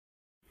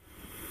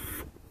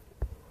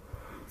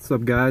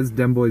What's up, guys?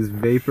 Demboy's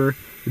Vapor.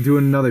 We're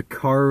doing another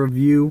car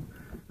review.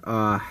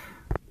 Coming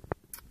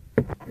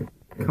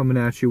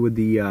at you with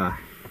the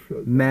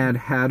Mad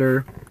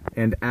Hatter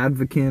and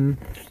Advken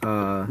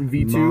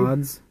V2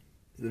 mods.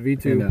 The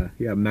V2. And,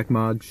 yeah, Mech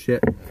mod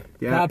shit.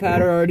 Yeah. Top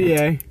Hatter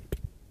RDA.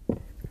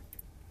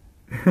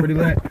 Pretty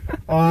lit.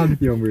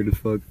 Yo, I'm weird as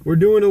fuck. We're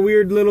doing a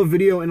weird little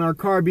video in our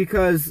car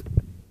because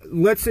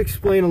let's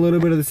explain a little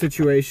bit of the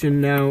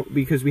situation now,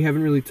 because we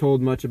haven't really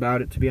told much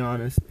about it, to be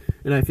honest,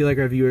 and I feel like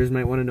our viewers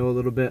might want to know a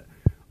little bit.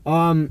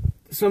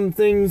 Some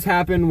things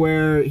happened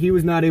where he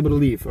was not able to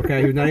leave.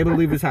 Okay, he was not able to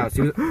leave his house.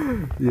 Yeah.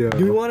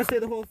 Do we want to say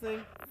the whole thing?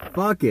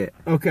 Fuck it.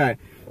 Okay,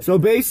 so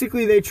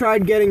basically they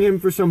tried getting him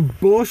for some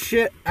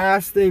bullshit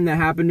ass thing that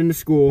happened in the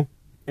school,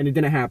 and it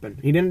didn't happen.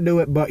 He didn't do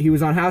it, but he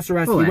was on house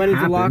arrest. Well, he went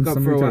into happened.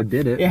 lockup for a while.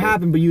 Did it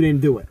happened, but you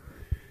didn't do it.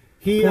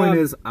 Point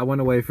is, I went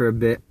away for a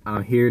bit.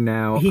 I'm here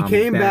now. He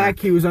came back.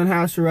 He was on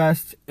house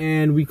arrest,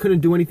 and we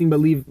couldn't do anything but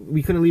leave.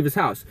 We couldn't leave his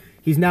house.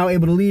 He's now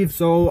able to leave,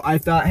 so I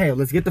thought, hey,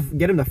 let's get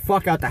him the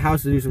fuck out the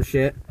house to do some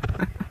shit.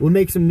 We'll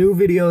make some new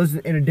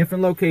videos in a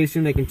different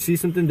location. They can see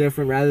something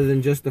different rather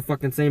than just the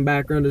fucking same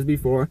background as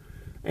before,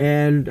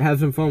 and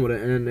have some fun with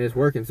it. And it's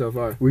working so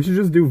far. We should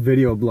just do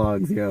video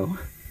blogs, yo.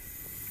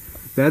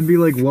 That'd be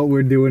like what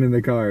we're doing in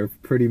the car,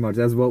 pretty much.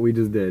 That's what we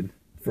just did.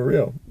 For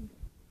real.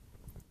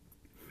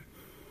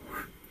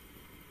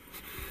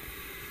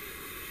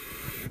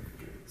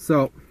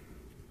 So,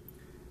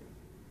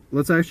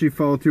 let's actually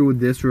follow through with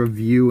this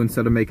review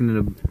instead of making it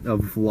a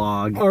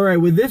vlog. Alright,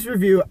 with this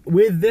review,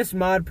 with this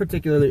mod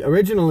particularly,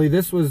 originally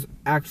this was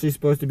actually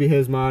supposed to be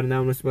his mod and that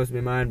one was supposed to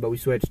be mine, but we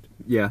switched.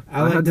 Yeah,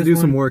 I had to do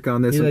some work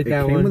on this. It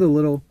came with a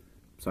little...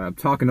 Sorry, I'm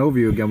talking over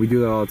you again. We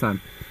do that all the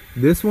time.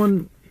 This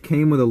one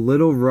came with a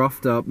little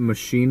roughed up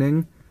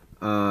machining.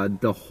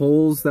 The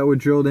holes that were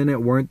drilled in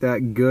it weren't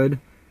that good.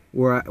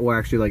 We're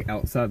actually like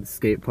outside the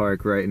skate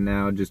park right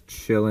now, just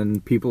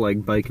chilling. People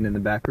like biking in the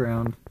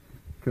background,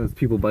 because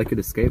people bike at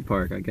a skate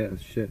park, I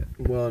guess. Shit.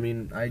 Well, I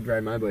mean, I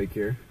ride my bike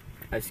here.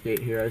 I skate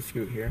here. I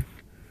scoot here.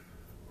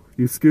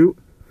 You scoot?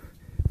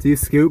 Do you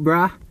scoot,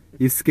 brah?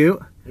 You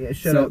scoot? Yeah,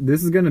 shut up. So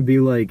this is gonna be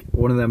like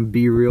one of them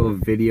be-real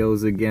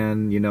videos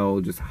again. You know,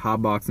 just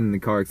hotboxing in the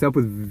car, except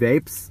with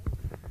vapes.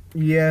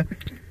 Yeah.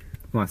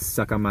 Want to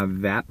suck on my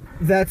vap?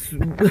 That's.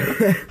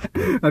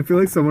 I feel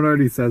like someone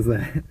already says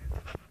that.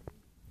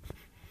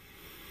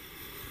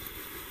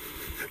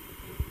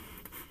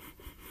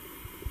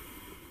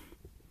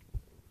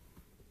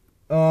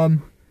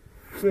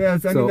 So yeah,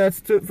 I mean, that's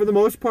for the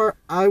most part.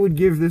 I would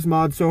give this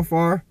mod so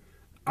far,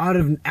 out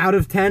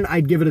of 10,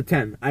 I'd give it a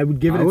 10. I would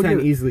give it a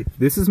 10 easily.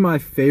 This is my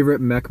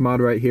favorite Mech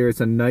mod right here. It's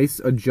a nice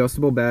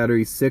adjustable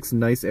battery, 6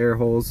 nice air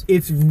holes.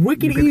 It's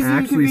wicked easy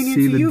and convenient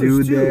to use. You can actually see the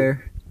dude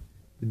there.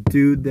 The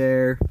dude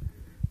there.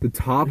 The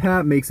top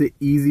hat makes it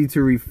easy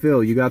to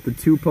refill. You got the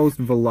 2-post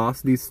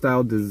velocity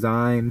style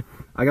design.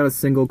 I got a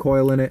single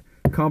coil in it.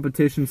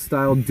 Competition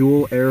style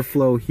dual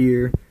airflow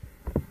here.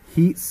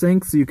 Heat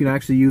sink, so you can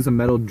actually use a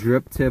metal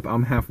drip tip.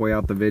 I'm halfway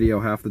out the video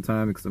half the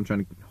time because I'm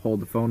trying to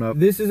hold the phone up.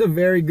 This is a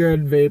very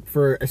good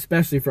vape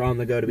especially for on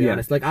the go, to be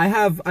honest. Like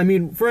I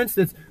mean, for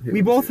instance,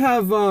 we both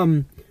have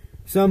some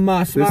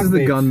smock This is the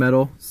vapes.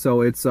 gunmetal, so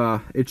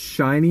it's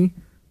shiny,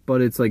 but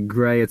it's like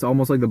gray. It's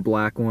almost like the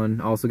black one.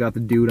 Also got the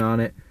dude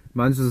on it.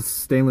 Mine's just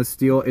stainless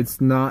steel.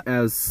 It's not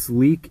as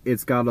sleek.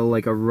 It's got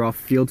like a rough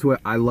feel to it.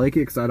 I like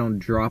it because I don't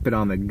drop it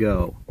on the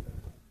go.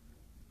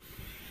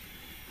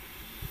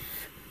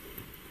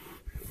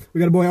 We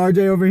got a boy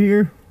RJ over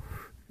here.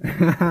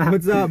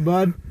 What's up,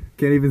 bud?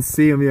 Can't even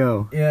see him,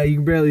 yo. Yeah, you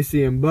can barely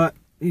see him, but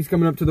he's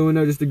coming up to the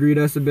window just to greet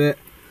us a bit.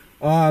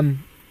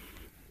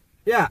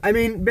 Yeah, I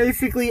mean,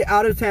 basically,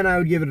 out of 10, I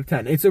would give it a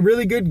 10. It's a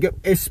really good,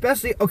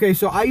 especially, okay,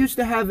 so I used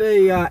to have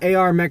a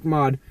AR mech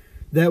mod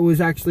that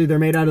was actually, they're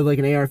made out of like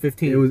an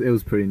AR-15. It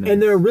was pretty nice.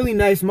 And they're really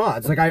nice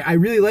mods. Like, I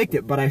really liked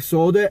it, but I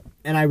sold it,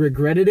 and I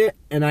regretted it,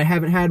 and I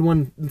haven't had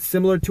one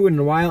similar to it in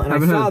a while, and I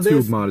saw this.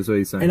 Tube mod is what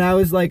he's saying. And I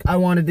was like, I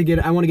want to get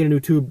a new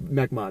tube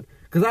mech mod.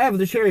 Because I have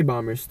the Cherry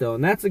Bombers still,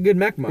 and that's a good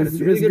mech mod. It's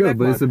a really good mech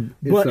mod.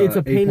 But it's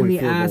a pain in the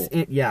ass.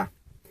 Yeah.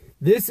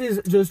 This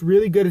is just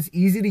really good. It's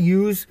easy to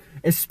use,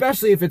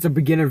 especially if it's a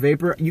beginner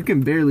vapor. You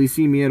can barely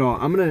see me at all.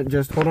 I'm going to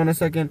just, hold on a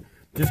second.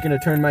 Just going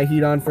to turn my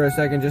heat on for a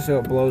second just so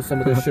it blows some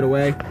of this shit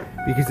away.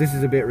 Because this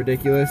is a bit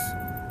ridiculous.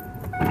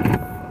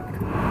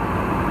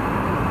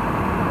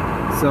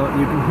 So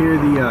you can hear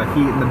the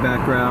heat in the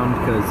background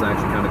because it's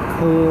actually kind of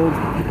cold.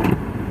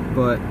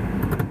 But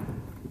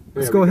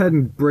let's go ahead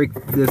and break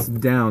this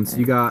down. So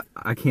you got,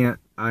 I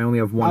only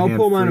have one hand free. I'll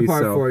pull mine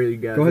apart for you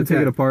guys. Go ahead and take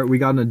it apart. We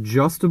got an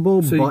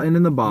adjustable button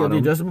in the bottom. Yeah,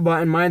 the adjustable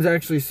button. Mine's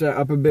actually set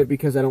up a bit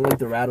because I don't like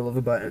the rattle of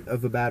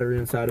a battery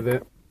inside of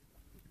it.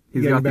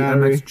 He's got the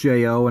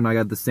MXJO and I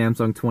got the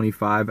Samsung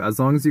 25. As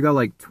long as you got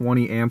like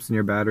 20 amps in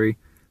your battery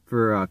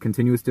for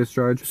continuous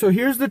discharge. So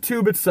here's the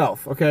tube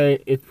itself,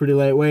 okay? It's pretty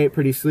lightweight,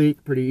 pretty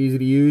sleek, pretty easy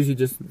to use. You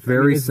just...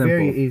 Very simple.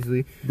 Very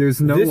easily.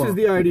 There's no... This is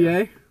the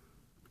RDA.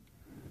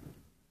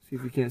 See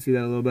if you can't see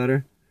that a little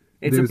better.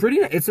 It's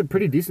a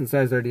pretty decent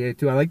sized RDA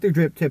too. I like the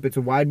drip tip. It's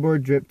a wide bore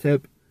drip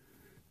tip.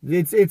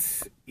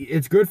 It's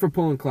it's good for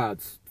pulling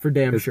clouds, for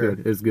damn sure.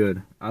 Good. It's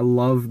good. I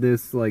love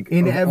this, like,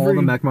 all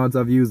the mech mods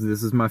I've used,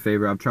 this is my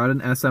favorite. I've tried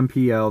an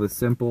SMPL, the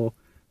simple,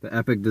 the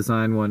epic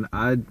design one.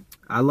 I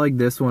like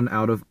this one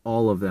out of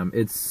all of them.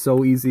 It's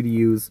so easy to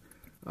use.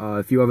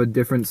 If you have a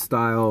different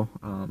style,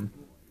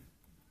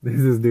 this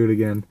is dude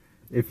again.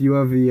 If you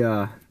have the,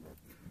 Are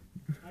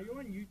you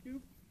on YouTube?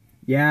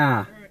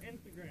 Yeah. Or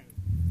Instagram?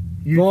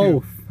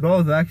 YouTube.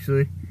 Both,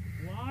 actually.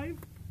 Live?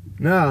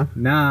 No.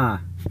 Nah.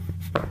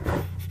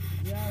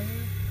 Yeah,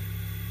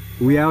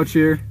 We out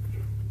here.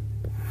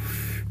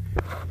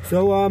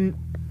 So,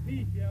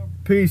 peace, yo.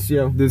 peace,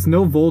 yo. There's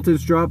no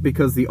voltage drop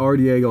because the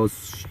RDA goes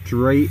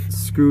straight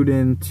screwed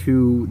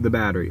into the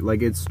battery.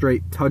 Like, it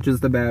straight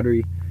touches the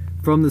battery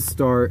from the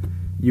start.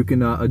 You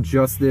can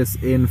adjust this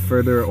in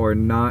further or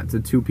not. It's a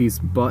 2-piece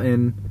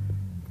button.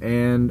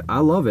 And I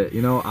love it.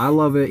 You know, I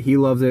love it. He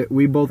loves it.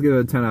 We both give it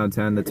a 10 out of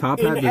 10. The top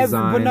hat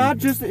design. But not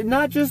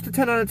just a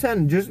 10 out of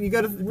 10. Just, you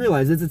got to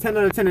realize it's a 10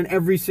 out of 10 in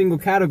every single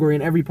category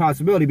and every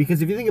possibility.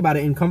 Because if you think about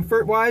it, in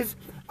comfort-wise,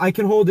 I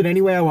can hold it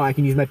any way I want. I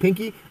can use my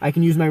pinky, I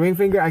can use my ring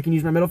finger, I can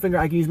use my middle finger,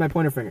 I can use my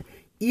pointer finger.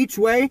 Each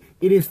way,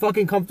 it is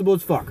fucking comfortable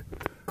as fuck.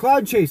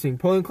 Cloud chasing,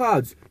 pulling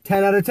clouds.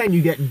 10 out of 10.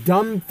 You get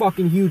dumb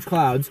fucking huge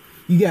clouds.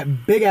 You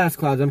get big ass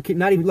clouds. I'm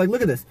not even, like,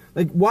 look at this.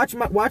 Like, watch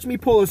me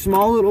pull a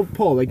small little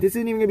pull. Like, this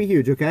isn't even gonna be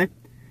huge, okay?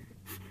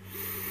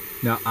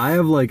 Now, I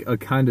have, like, a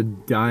kind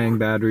of dying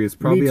battery. It's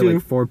probably at, like,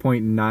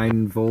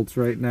 4.9 volts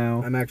right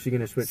now. I'm actually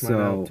gonna switch mine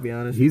out, to be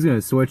honest. He's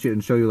gonna switch it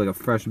and show you, like, a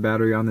fresh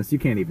battery on this. You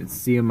can't even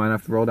see him. Might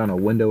have to roll down a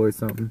window or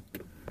something.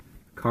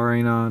 Car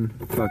ain't on.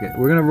 Fuck it.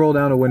 We're gonna roll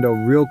down a window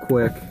real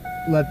quick.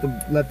 Let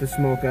the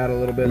smoke out a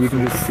little bit. You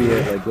can just see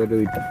it, like,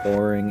 literally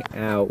pouring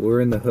out. We're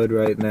in the hood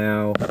right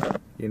now.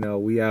 You know,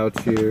 we out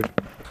here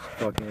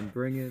fucking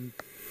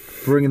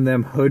bringing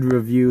them hood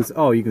reviews.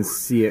 Oh, you can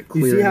see it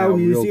clear now.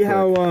 You see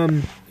how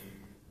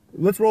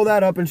let's roll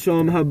that up and show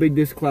them how big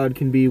this cloud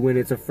can be when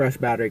it's a fresh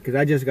battery, because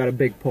I just got a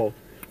big pull.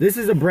 This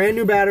is a brand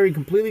new battery,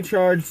 completely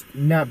charged.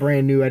 Not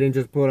brand new, I didn't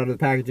just pull it out of the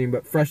packaging,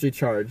 but freshly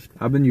charged.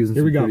 I've been using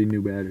some pretty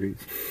new batteries.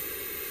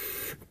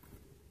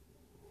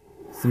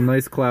 Some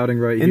nice clouding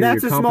right here. And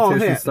that's your a small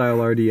competition hit. style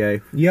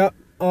RDA. Yep.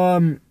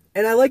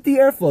 And I like the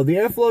airflow. The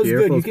airflow is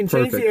good. You can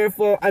change the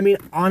airflow. I mean,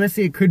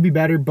 honestly, it could be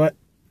better, but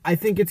I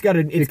think it's got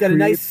a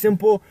nice,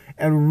 simple,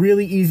 and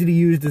really easy to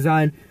use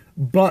design.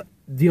 But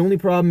the only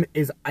problem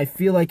is I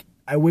feel like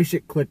I wish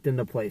it clicked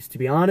into place, to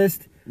be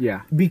honest.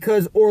 Yeah.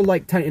 Or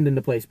like tightened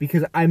into place,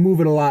 because I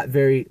move it a lot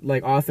very,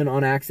 like, often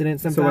on accident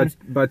sometimes. So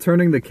by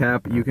turning the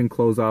cap, you can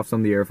close off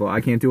some of the airflow.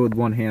 I can't do it with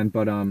one hand,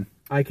 but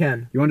I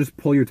can. You want to just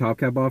pull your top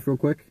cap off real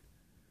quick?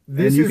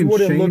 This is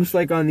what it looks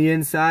like on the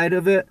inside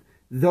of it.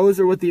 Those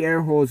are what the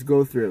air holes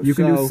go through. You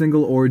can do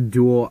single or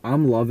dual.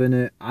 I'm loving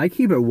it. I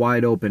keep it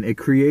wide open. It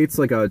creates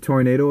like a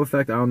tornado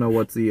effect. I don't know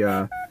what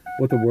the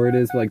word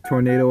is, but like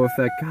tornado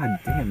effect. God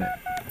damn it.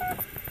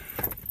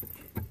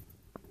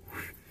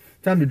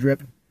 Time to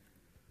drip.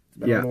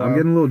 Yeah, I'm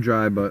getting a little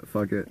dry, but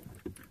fuck it.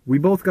 We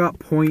both got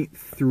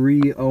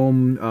 0.3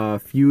 ohm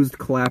fused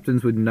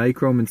Claptons with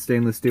nichrome and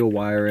stainless steel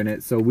wire in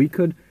it. So we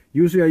could,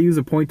 usually I use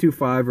a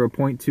 0.25 or a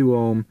 0.2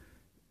 ohm.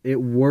 It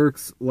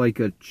works like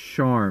a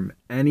charm.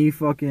 Any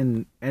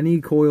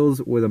coils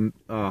with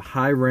a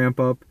high ramp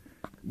up,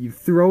 you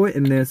throw it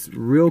in this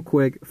real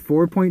quick,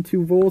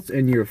 4.2 volts,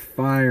 and you're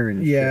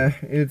firing. Yeah,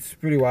 it's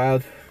pretty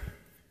wild.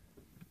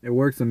 It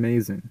works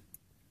amazing.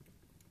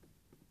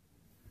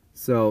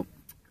 So,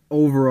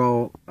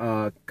 overall,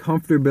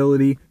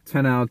 comfortability,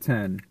 10 out of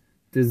 10.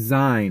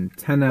 Design,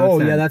 10 out of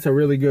 10. Oh, yeah, that's a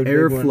really good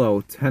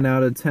Airflow, 10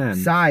 out of 10.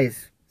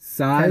 Size,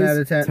 10 out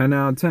of 10. 10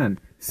 out of 10.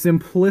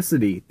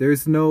 Simplicity.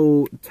 There's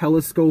no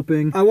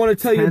telescoping. I want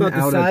to tell you about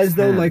the size,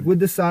 though. Like, with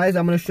the size,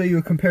 I'm going to show you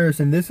a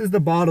comparison. This is the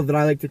bottle that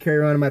I like to carry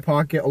around in my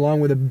pocket, along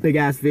with a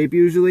big-ass vape,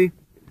 usually.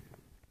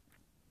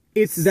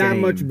 It's that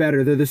much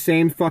better. They're the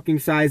same fucking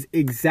size,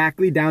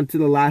 exactly down to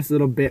the last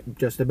little bit,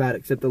 just about,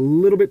 except a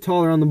little bit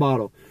taller on the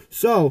bottle.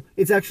 So,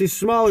 it's actually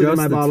smaller than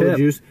my bottle of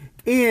juice,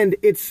 and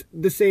it's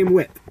the same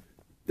width.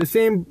 The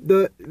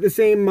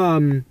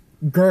same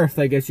girth,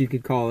 I guess you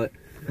could call it.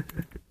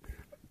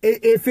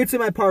 It fits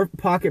in my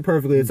pocket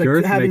perfectly. It's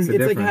like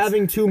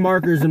having two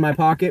markers in my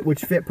pocket,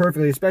 which fit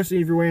perfectly, especially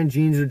if you're wearing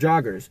jeans or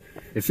joggers.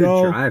 If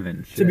you're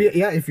driving,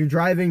 if you're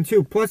driving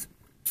too. Plus,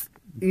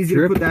 easy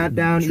to put that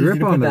down.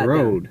 Drip on the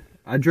road.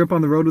 I drip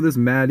on the road with this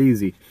mad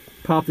easy.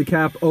 Pop the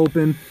cap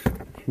open,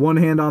 one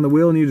hand on the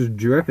wheel, and you just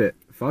drip it.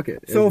 Fuck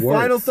it. So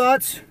final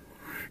thoughts.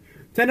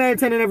 10 out of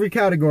 10 in every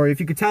category. If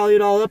you could tally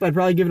it all up, I'd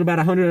probably give it about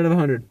 100 out of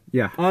 100.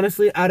 Yeah.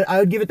 Honestly, I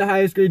would give it the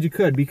highest grade you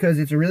could, because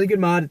it's a really good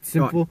mod. It's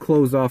simple.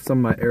 Closed off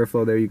some of my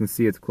airflow there. You can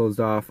see it's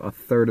closed off a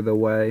third of the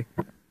way.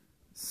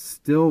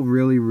 Still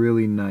really,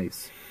 really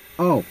nice.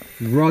 Oh,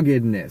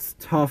 ruggedness,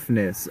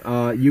 toughness.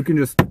 You can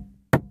just...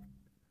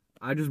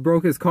 I just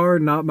broke his car,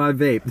 not my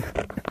vape.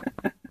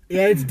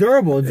 Yeah, it's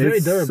durable. It's very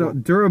durable. So,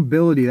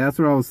 durability, that's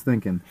what I was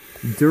thinking.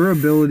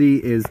 Durability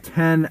is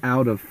 10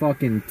 out of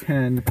fucking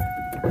 10.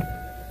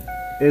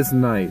 It's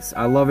nice.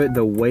 I love it.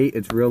 The weight,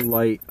 it's real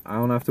light. I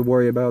don't have to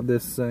worry about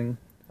this thing.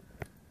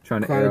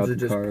 Trying to air out Clouds are the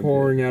just car a bit.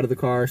 pouring out of the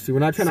car. See, we're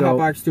not trying to So-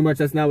 hotbox too much.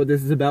 That's not what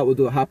this is about. We'll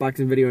do a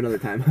hotboxing video another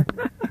time.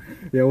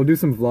 Yeah, we'll do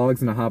some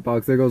vlogs in a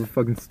hotbox. There goes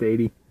fucking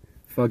Stady.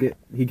 Fuck it.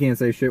 He can't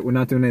say shit. We're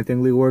not doing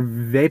anything legal. We're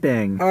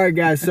vaping. Alright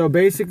guys, so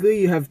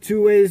basically you have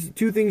two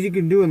things you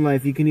can do in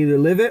life. You can either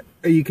live it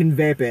or you can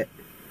vape it.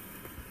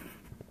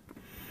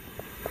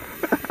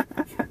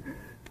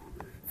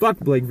 Fuck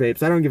Blake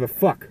Vapes. I don't give a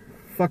fuck.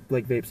 Fuck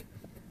Blake Vapes.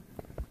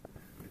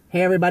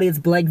 Hey everybody, it's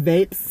Blake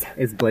Vapes.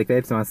 It's Blake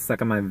Vapes. I want to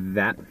suck on my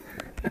vap.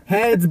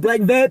 Hey, it's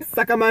Blake Vapes.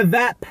 Suck on my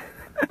vap.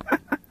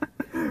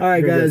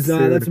 Alright guys,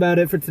 that's about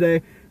it for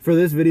today. For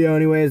this video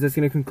anyways, that's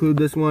going to conclude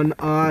this one.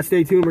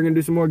 Stay tuned, we're going to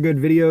do some more good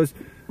videos.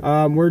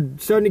 We're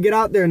starting to get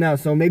out there now,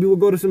 so maybe we'll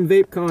go to some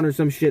VapeCon or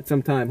some shit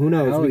sometime. Who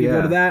knows? Hell We can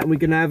go to that and we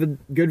can have a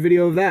good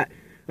video of that.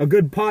 A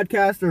good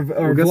podcast or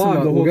vlog the whole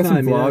time. We'll get some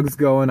you know? vlogs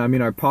going. I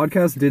mean, our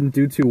podcast didn't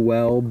do too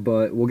well,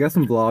 but we'll get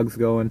some vlogs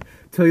going.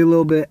 Tell you a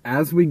little bit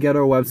as we get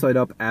our website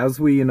up, as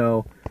we, you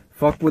know,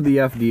 fuck with the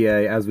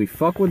FDA, as we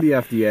fuck with the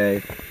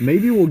FDA.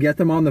 Maybe we'll get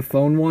them on the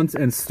phone once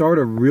and start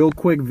a real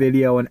quick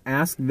video and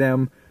ask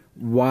them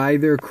why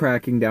they're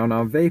cracking down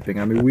on vaping.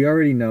 I mean, we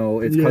already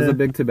know it's because of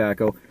big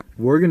tobacco.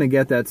 We're going to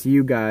get that to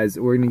you guys.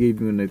 We're going to give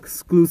you an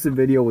exclusive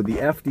video with the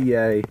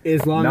FDA.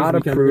 As long not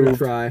as we approved. can,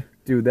 try.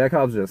 Dude, that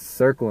cop's just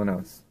circling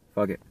us.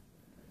 Fuck it.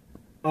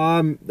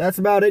 That's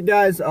about it,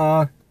 guys.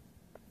 Hell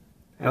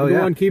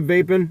everyone, keep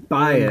vaping.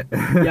 Buy it.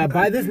 Yeah,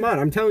 buy this mod.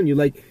 I'm telling you,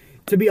 like,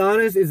 to be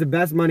honest, it's the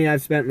best money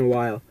I've spent in a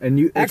while. And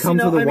it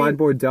comes with a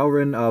wideboard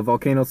Delrin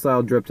Volcano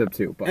style drip tip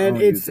too. But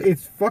and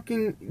it's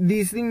fucking,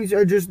 these things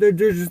are just they're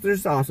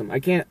just awesome.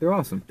 They're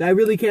awesome. I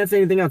really can't say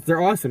anything else.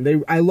 They're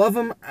awesome. I love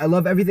them. I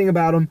love everything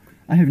about them.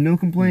 I have no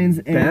complaints.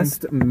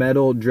 Best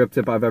metal drip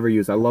tip I've ever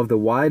used. I love the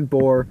wide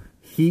bore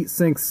heat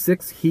sink,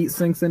 6 heat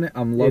sinks in it.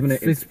 I'm loving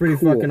it. It's pretty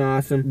cool. fucking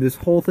awesome. This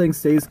whole thing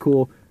stays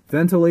cool.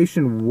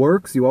 Ventilation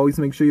works. You always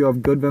make sure you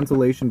have good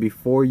ventilation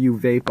before you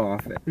vape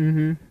off it.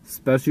 Mm-hmm.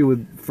 Especially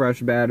with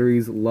fresh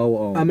batteries, low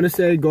ohm. I'm gonna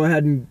say go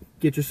ahead and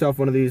get yourself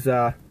one of these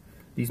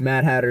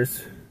Mad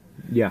Hatters.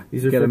 Yeah,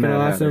 These are freaking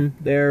awesome.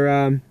 Hatter.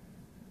 They're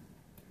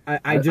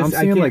I'm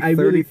seeing like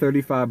 30,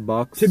 35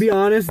 bucks. To be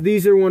honest,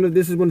 this is one of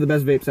the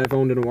best vapes I've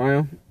owned in a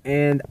while,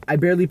 and I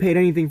barely paid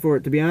anything for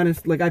it. To be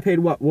honest, like I paid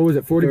what was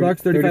it? 40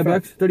 bucks, 35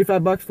 bucks,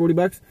 35 bucks, 40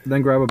 bucks.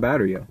 Then grab a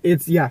battery, yo. You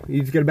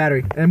just get a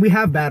battery, and we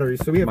have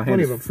batteries, so we have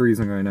plenty of them. My hand is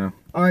freezing right now.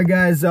 All right,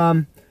 guys.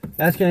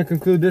 That's gonna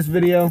conclude this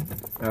video.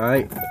 All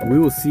right, we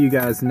will see you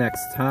guys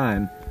next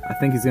time. I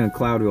think he's gonna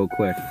cloud real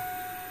quick.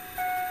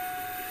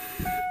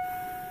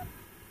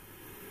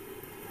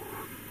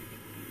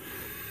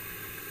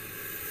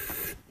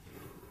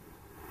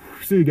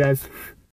 See you guys.